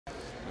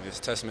It's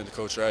a testament to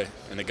Coach Ray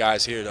and the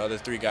guys here, the other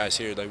three guys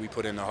here. Like we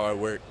put in the hard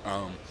work,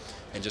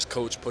 and just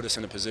Coach put us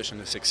in a position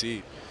to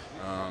succeed.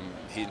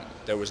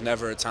 There was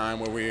never a time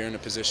where we were in a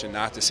position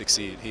not to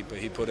succeed.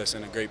 He put us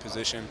in a great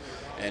position,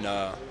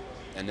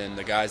 and then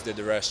the guys did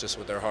the rest just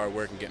with their hard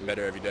work and getting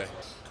better every day.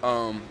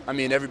 I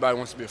mean, everybody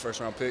wants to be a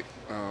first-round pick.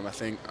 I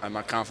think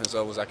my confidence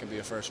level is I can be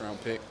a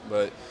first-round pick,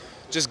 but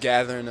just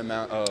gathering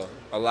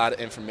a lot of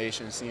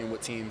information, seeing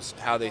what teams,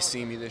 how they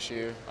see me this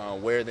year,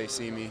 where they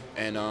see me,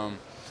 and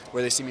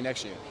where they see me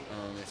next year.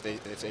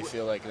 If they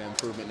feel like the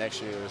improvement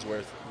next year is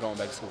worth going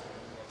back to school.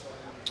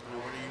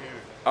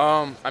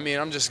 I mean,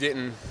 I'm just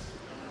getting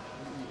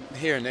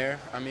here and there.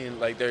 I mean,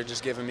 like they're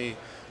just giving me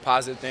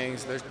positive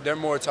things. They're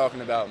more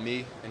talking about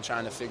me and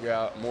trying to figure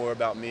out more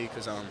about me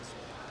because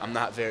I'm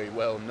not very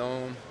well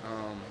known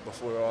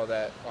before all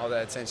that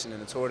attention in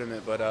the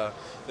tournament. But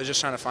they're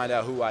just trying to find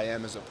out who I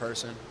am as a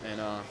person and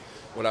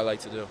what I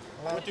like to do.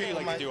 What do you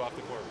like to do off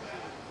the court?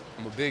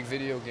 I'm a big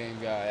video game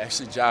guy.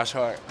 Actually, Josh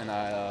Hart and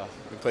I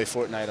we play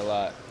Fortnite a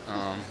lot.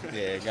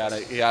 Yeah, you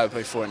gotta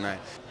play Fortnite.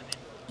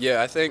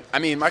 Yeah, I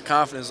mean, my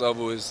confidence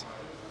level is,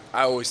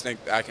 I always think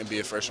I can be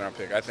a first-round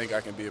pick. I think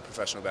I can be a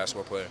professional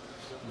basketball player,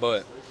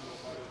 but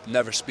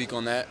never speak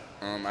on that.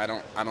 I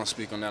don't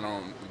speak on that. I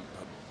don't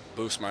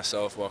boost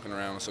myself walking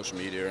around on social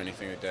media or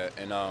anything like that.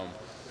 And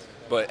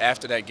but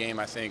after that game,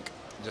 I think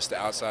just the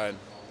outside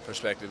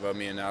perspective of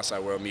me and the outside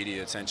world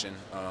media attention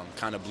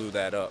kind of blew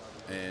that up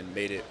and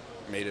made it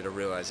a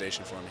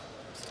realization for me.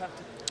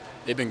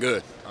 They've been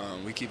good.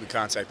 We keep in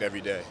contact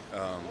every day.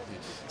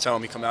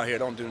 Telling me, come out here,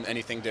 don't do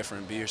anything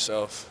different. Be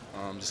yourself.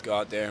 Just go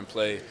out there and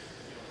play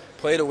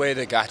the way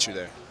that got you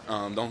there.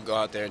 Don't go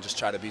out there and just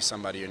try to be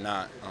somebody you're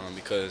not,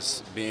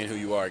 because being who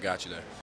you are got you there.